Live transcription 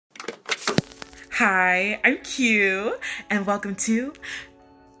Hi, I'm Q, and welcome to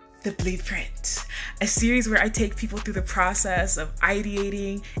The Blueprint, a series where I take people through the process of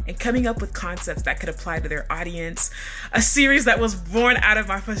ideating and coming up with concepts that could apply to their audience. A series that was born out of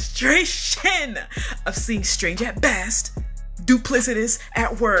my frustration of seeing strange at best, duplicitous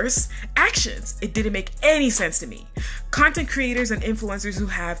at worst actions. It didn't make any sense to me. Content creators and influencers who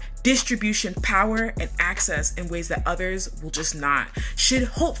have distribution power and access in ways that others will just not should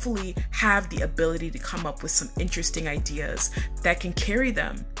hopefully have the ability to come up with some interesting ideas that can carry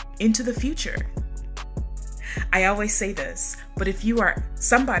them into the future. I always say this, but if you are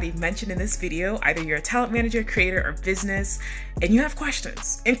somebody mentioned in this video, either you're a talent manager, creator, or business, and you have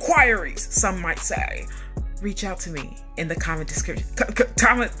questions, inquiries, some might say, reach out to me in the comment description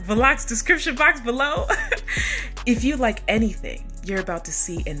box below. If you like anything you're about to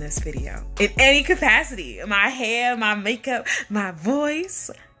see in this video, in any capacity, my hair, my makeup, my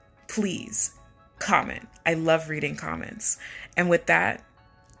voice, please comment. I love reading comments. And with that,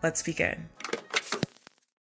 let's begin.